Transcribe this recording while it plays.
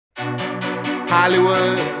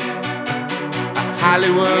Hollywood,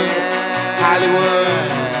 Hollywood, Hollywood,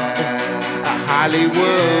 Hollywood.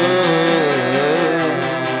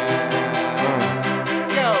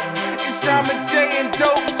 Yo, it's Drama J and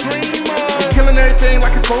Dope Dreamaz. Killing everything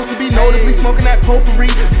like it's supposed to be. Notably smoking that potpourri.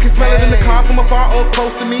 You can smell it in the car from afar or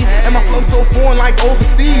close to me. And my flow so foreign like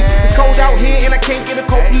overseas. It's cold out here and I can't get a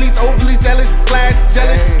cold from these overly zealous slash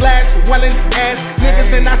jealous slash welling ass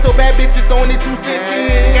niggas and not so bad bitches throwing it 2 cents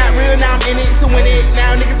in. Got real now, I'm in it to win it.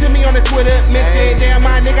 Now niggas hit me on the Twitter mention. Damn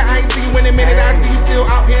my nigga, I ain't see you in a minute. I see you still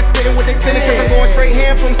out here spitting with they cynic. Cause I'm going straight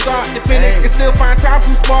hand from start to finish. It's still fine time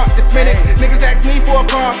to spark this minute. Niggas ask me for a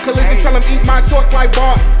car collision, tell them eat my shorts like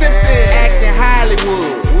Bart Simpson. Acting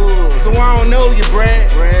Hollywood, so I don't know you,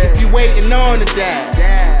 Brad. If you waiting on to die,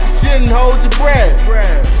 you shouldn't hold your breath.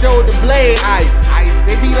 Shoulder blade ice.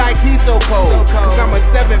 They be like he's so cold, cause I'm a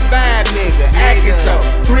 7'5" nigga, acting so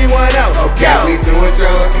 310. Okay, we doing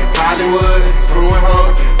drugs, Hollywood, screwing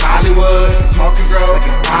hoes, Hollywood, smoking drugs,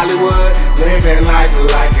 Hollywood, living life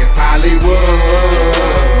like it's Hollywood.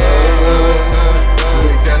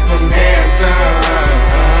 We just from Hampton.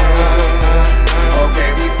 Okay,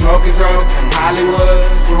 we smoking drugs, Hollywood,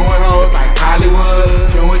 screwing hoes like Hollywood,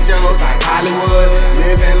 doing shows like Hollywood,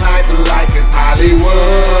 living life like it's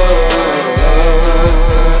Hollywood.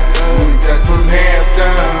 We just from Hampton.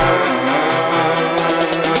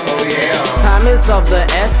 Oh yeah. Time is of the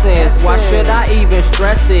essence, why should I even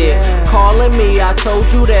stress it? Calling me, I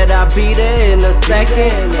told you that I'd be there in a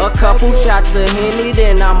second. A couple shots of Henny,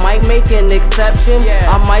 then I might make an exception.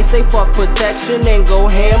 I might say fuck protection and go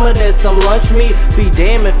hammer, then some lunch meat. Be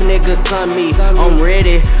damn if niggas sun me. I'm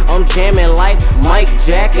ready, I'm jamming like Mike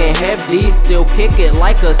Jack and Hep D. Still kick it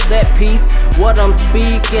like a set piece. What I'm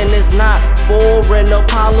speaking is not foreign or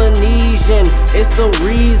Polynesian. It's a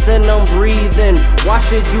reason I'm breathing. Why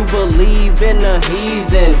should you believe in a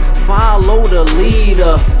heathen? Follow the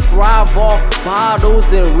leader. Thrive off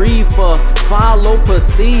bottles and reefer. Follow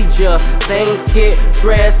procedure. Things get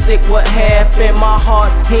drastic. What happened? My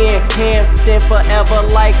heart's here in Hampton forever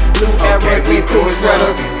like new eras and cool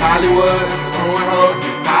sweaters. Hollywood, screwing hoes,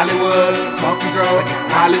 Hollywood, smoking drugs,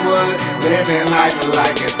 Hollywood, living life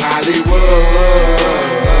like it's Hollywood.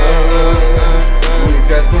 We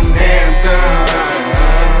just from Hampton.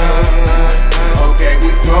 Okay,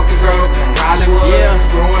 we smoking drugs, Hollywood,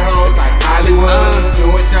 screwing hoes like Hollywood,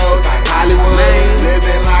 doing shows like Hollywood,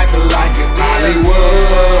 living life like it's Hollywood.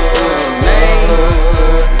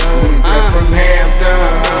 We just from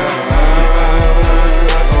Hampton.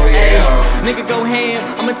 Oh yeah. Nigga go ham,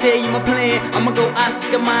 I'ma tell you my plan. I'ma go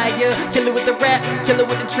Oscar Mayer, kill it with the rap, kill it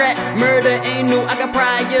with the trap. Murder ain't new, I got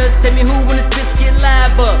priors. Tell me who when this bitch get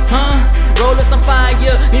live up, huh? Roll us some fire,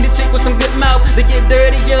 need a chick with some good mouth to get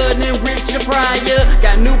dirtier than Richard Pryor.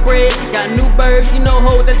 Got new bread, got new birds, you know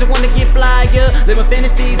hoes that just wanna get flyer. Living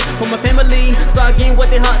fantasies for my family, so I gain what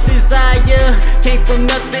they heart desire. Came from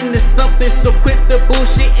nothing to something, so quit the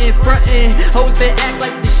bullshit and frontin'. Hoes that act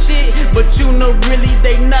like the shit, but you know really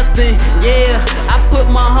they nothing. Yeah, I put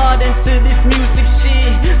my heart into this music shit,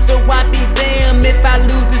 so I be damn if I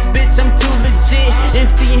lose this bitch, I'm too legit.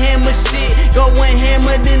 MC Hammer shit, going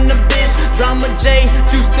hammered in the bitch. Drama J,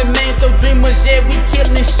 juice the man, throw Dreamaz, yeah, we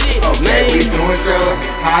killing shit, okay, man. We doing drugs,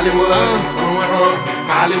 Hollywood, screwing hoes,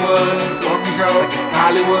 Hollywood, smoking drugs,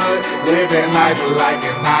 Hollywood, living life like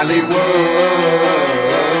it's Hollywood.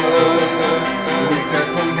 We just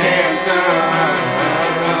from Hampton.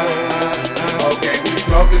 Okay, we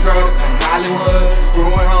smoking drugs, Hollywood,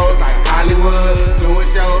 screwing hoes like